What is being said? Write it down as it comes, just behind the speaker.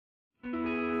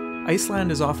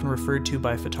Iceland is often referred to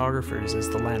by photographers as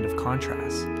the land of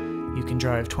contrasts. You can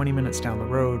drive 20 minutes down the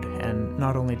road, and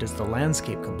not only does the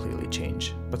landscape completely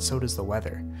change, but so does the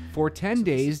weather. For 10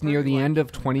 days near the end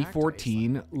of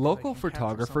 2014, local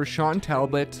photographer Shawn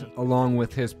Tablot, along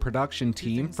with his production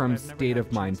team from State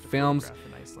of Mind Films,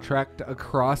 trekked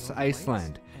across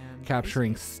Iceland,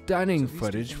 capturing stunning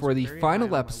footage for the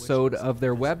final episode of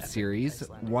their web series,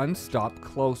 One Stop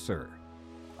Closer.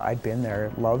 I'd been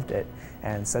there, loved it,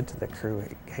 and said to the crew,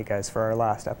 hey guys, for our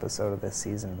last episode of this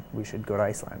season, we should go to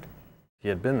Iceland. He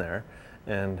had been there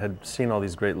and had seen all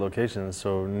these great locations,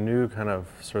 so knew kind of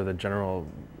sort of the general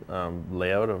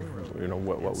layout of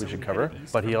what we should cover,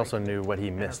 but he also knew what he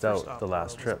missed out the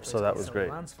last trip, so that was great.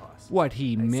 What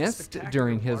he missed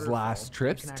during his last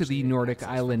trips to the Nordic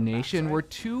island nation were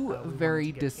two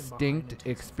very distinct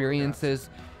experiences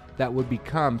that would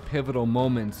become pivotal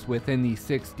moments within the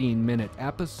 16-minute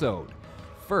episode.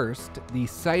 First, the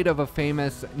site of a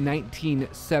famous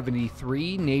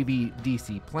 1973 Navy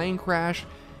DC plane crash,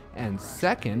 and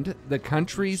second, the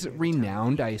country's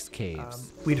renowned ice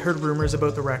caves. We'd heard rumors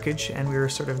about the wreckage, and we were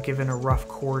sort of given a rough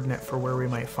coordinate for where we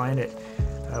might find it.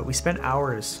 We spent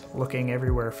hours looking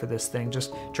everywhere for this thing,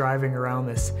 just driving around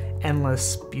this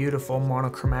endless, beautiful,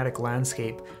 monochromatic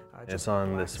landscape. It's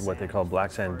on this, what they call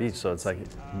black sand beach, so it's like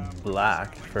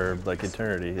black for like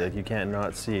eternity. Like you can't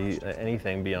not see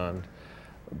anything beyond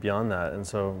that, and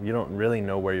so you don't really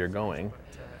know where you're going.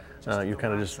 You're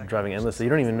kind of just driving endlessly. You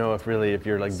don't even know if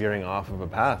you're like veering off of a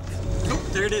path. Oh,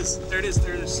 there it is, there it is,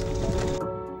 there it is.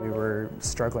 We were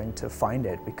struggling to find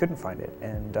it. We couldn't find it,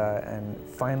 and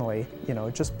finally,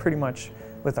 just pretty much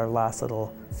with our last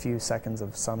little few seconds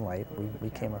of sunlight, we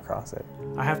came across it.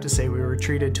 I have to say we were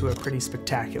treated to a pretty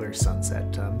spectacular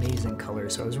sunset, amazing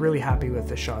colors, so I was really happy with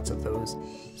the shots of those.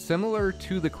 Similar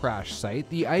to the crash site,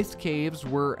 the ice caves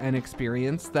were an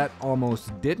experience that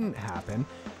almost didn't happen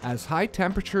as high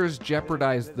temperatures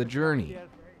jeopardized the journey.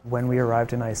 When we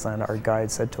arrived in Iceland, our guide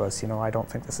said to us, I don't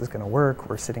think this is going to work.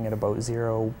 We're sitting at about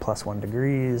 0 + 1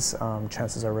 degrees.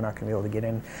 Chances are we're not going to be able to get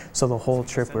in. So the whole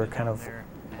trip we were kind of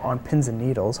on pins and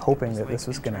needles, hoping that this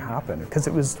was going to happen, because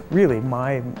it was really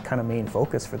my kind of main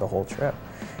focus for the whole trip.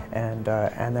 And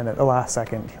then at the last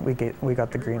second, we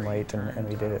got the green light and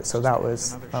we did it. So that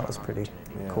was pretty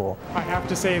cool. I have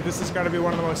to say, this has got to be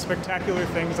one of the most spectacular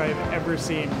things I've ever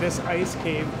seen. This ice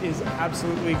cave is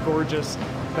absolutely gorgeous.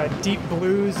 The deep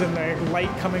blues and the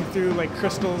light coming through like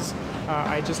crystals.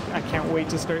 I can't wait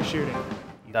to start shooting.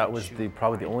 That was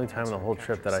probably the only time in the whole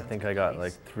trip that I think I got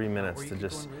like 3 minutes to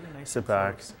just sit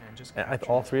back. And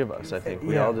all three of us, I think,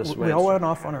 we all just went. We all went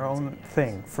off on our own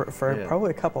thing for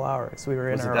probably a couple hours. We were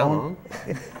in our own.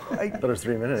 I thought it was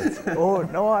 3 minutes. Oh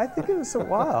no, I think it was a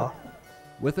while.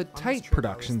 With a tight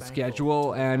production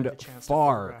schedule and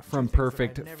far from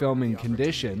perfect filming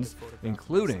conditions,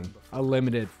 including a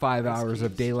limited 5 hours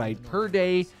of daylight per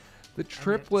day, the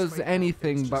trip was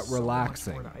anything but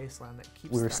relaxing.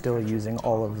 We were still using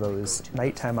all of those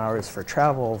nighttime hours for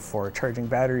travel, for charging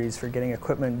batteries, for getting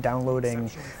equipment, downloading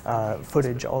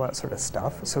footage, all that sort of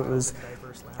stuff. So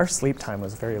our sleep time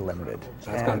was very limited.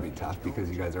 That's got to be tough because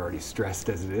you guys are already stressed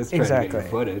as it is trying exactly. to get your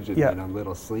footage and then a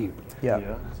little sleep.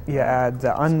 Yeah. You add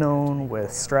the unknown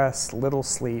with stress, little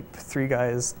sleep, 3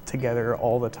 guys together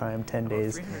all the time, 10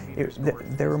 days.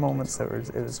 There were moments that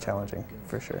it was challenging,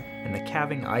 for sure. And the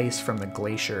calving ice from the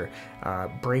glacier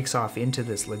breaks off into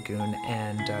this lagoon,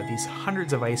 and these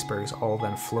hundreds of icebergs all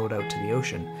then float out to the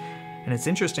ocean. And it's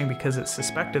interesting because it's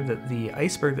suspected that the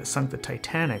iceberg that sunk the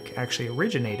Titanic actually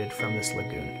originated from this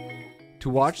lagoon. To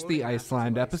watch the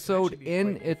Iceland episode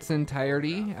in its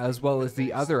entirety, as well as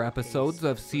the other episodes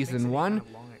of Season 1,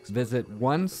 visit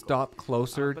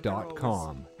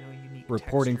onestopcloser.com.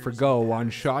 Reporting for Go on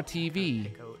Shaw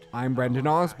TV, I'm Brendan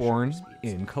Osborne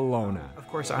in Kelowna. Of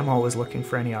course, I'm always looking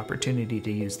for any opportunity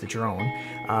to use the drone.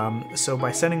 So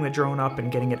by sending the drone up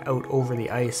and getting it out over the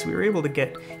ice, we were able to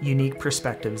get unique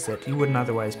perspectives that you wouldn't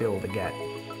otherwise be able to get.